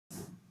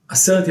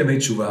Aseret Yemei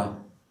Teshuva.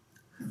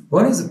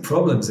 One of the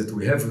problems that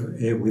we have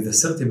with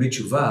Aseret Yemei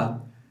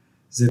Teshuva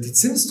is that it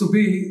seems to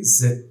be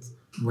that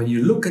when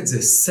you look at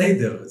the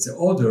Seder, the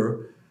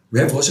order, we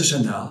have Rosh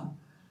Hashanah,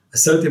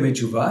 Aseret Yemei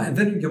Teshuva, and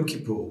then Yom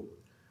Kippur.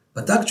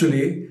 But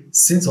actually,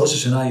 since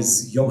Rosh Hashanah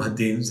is Yom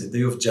Hadin, the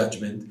day of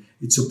judgment,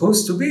 it's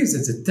supposed to be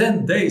that the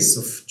 10 days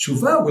of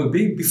Teshuva will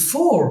be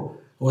before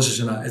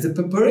Rosh Hashanah, as a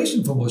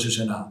preparation for Rosh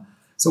Hashanah.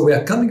 So we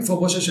are coming from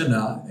Rosh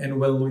Hashanah, and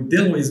when we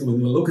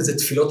look at the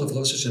tefillot of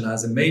Rosh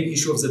Hashanah, the main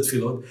issue of the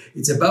tefillot,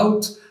 it's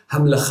about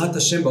Hamlachat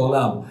Hashem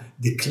ba'olam,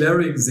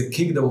 declaring the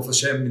kingdom of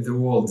Hashem in the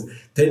world.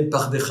 Ten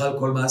pachdecha al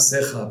kol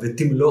ma'asecha,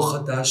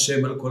 v'timloch ata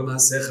Hashem al kol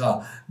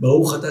ma'asecha,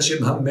 baruch ata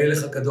Hashem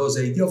ha'melech hakadosh,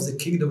 the idea of the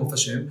kingdom of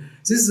Hashem.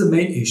 This is the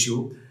main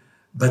issue.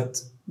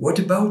 But what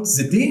about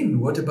the din?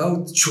 What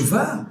about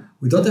tshuva?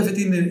 We don't have it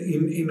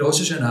in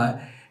Rosh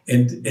Hashanah,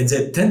 and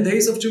the 10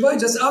 days of tshuva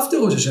is just after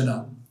Rosh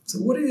Hashanah. So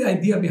what is the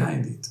idea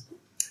behind it?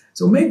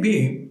 So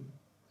maybe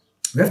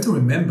we have to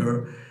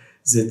remember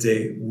that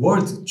the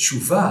word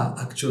tshuva,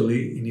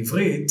 actually in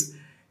Ivrit,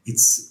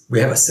 we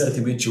have Aseret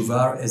Yemei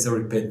Teshuva as a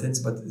repentance,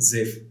 but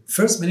the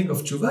first meaning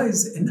of tshuva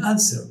is an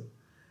answer.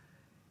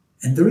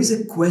 And there is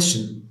a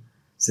question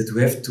that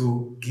we have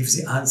to give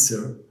the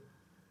answer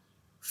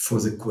for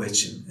the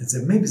question. And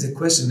so maybe the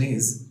question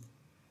is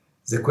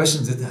the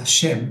question that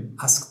Hashem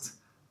asked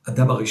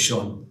Adam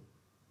HaRishon,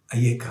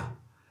 Ayeka.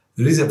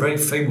 There is a very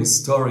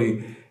famous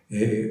story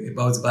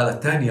about Baal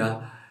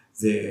HaTanya,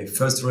 the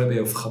first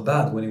Rebbe of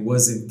Chabad, when he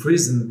was in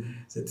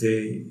prison, that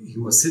he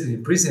was sitting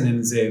in prison,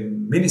 and the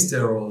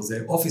minister or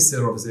the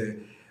officer of the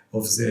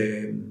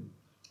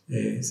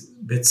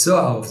Bet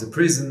Sohar of the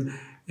prison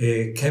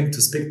came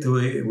to speak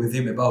with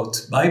him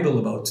about Bible,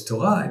 about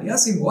Torah, and he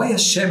asked him why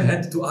Hashem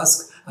had to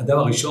ask Adam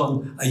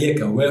HaRishon,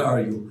 Ayeka, where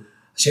are you?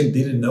 Hashem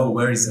didn't know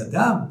where is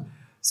Adam.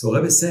 So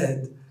Rebbe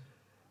said,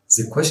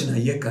 the question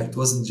Ayeka, it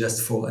wasn't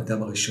just for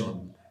Adam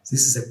HaRishon.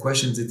 This is a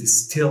question that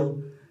is still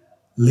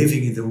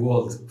living in the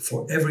world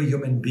for every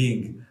human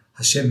being.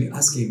 Hashem is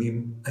asking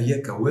him,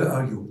 Ayeka, where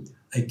are you?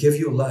 I gave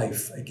you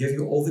life. I gave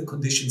you all the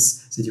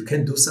conditions that you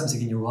can do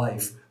something in your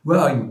life. Where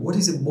are you? What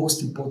is the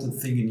most important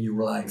thing in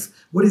your life?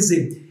 What is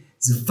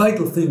the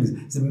vital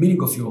thing, the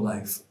meaning of your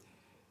life?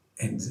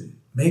 And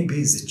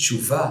maybe the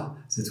tshuva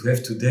that we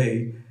have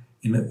today,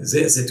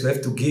 that we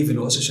have to give in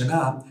Rosh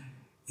Hashanah,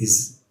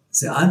 is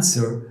the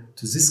answer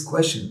to this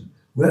question.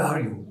 Where are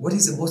you? What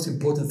is the most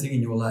important thing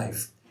in your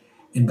life?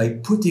 And by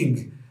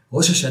putting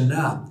Rosh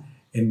Hashanah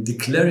and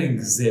declaring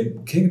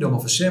the kingdom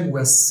of Hashem, we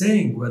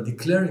are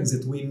declaring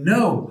that we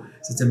know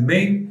that the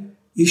main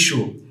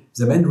issue,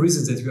 the main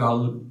reason that we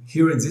are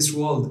here in this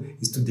world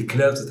is to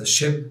declare that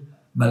Hashem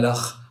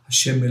Malach,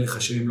 Hashem Melech,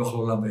 Hashem Yimloch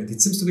L'olam Va'ed.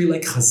 It seems to be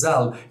like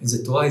Chazal, and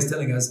the Torah is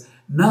telling us,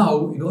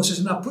 now in Rosh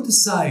Hashanah, put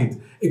aside,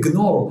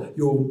 ignore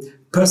your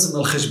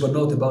personal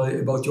cheshbonot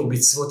about your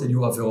mitzvot and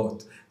your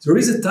averot. There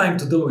is a time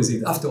to deal with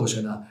it after Rosh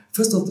Hashanah.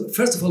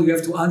 First of all, you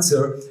have to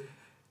answer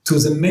to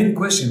the main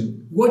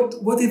question.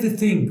 What is the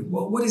thing?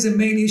 What is the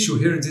main issue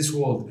here in this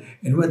world?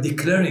 And we're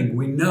declaring,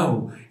 we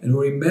know, and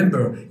we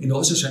remember in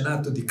Rosh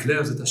Hashanah to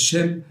declare that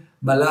Hashem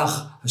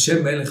Malach,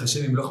 Hashem Melech,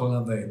 Hashem Yimloch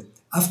L'olam Va'ed.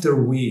 After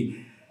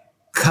we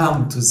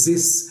come to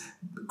this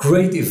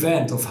great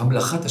event of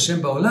Hamlachat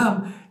Hashem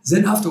Ba'olam,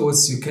 then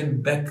afterwards you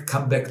can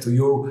come back to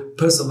your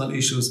personal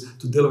issues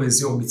to deal with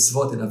your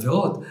mitzvot and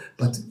averot,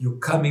 but you're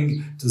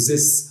coming to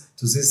this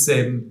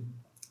position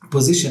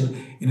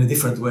in a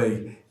different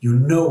way. You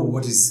know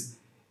what is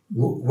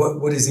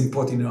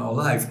important in our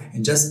life,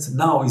 and just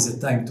now is the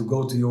time to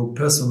go to your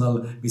personal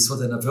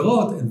mitzvot and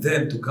averot, and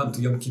then to come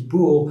to Yom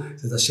Kippur,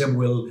 that Hashem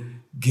will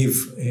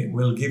give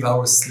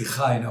our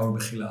slicha and our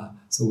mechila.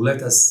 So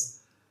let us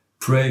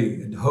pray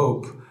and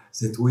hope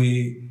that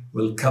we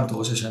will come to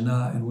Rosh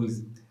Hashanah and will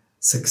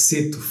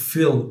succeed to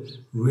feel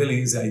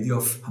really the idea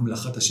of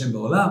Hamlachat Hashem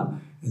Ba'olam,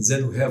 and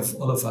then we have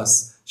all of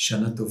us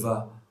Shana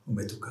Tova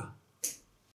Umetuka.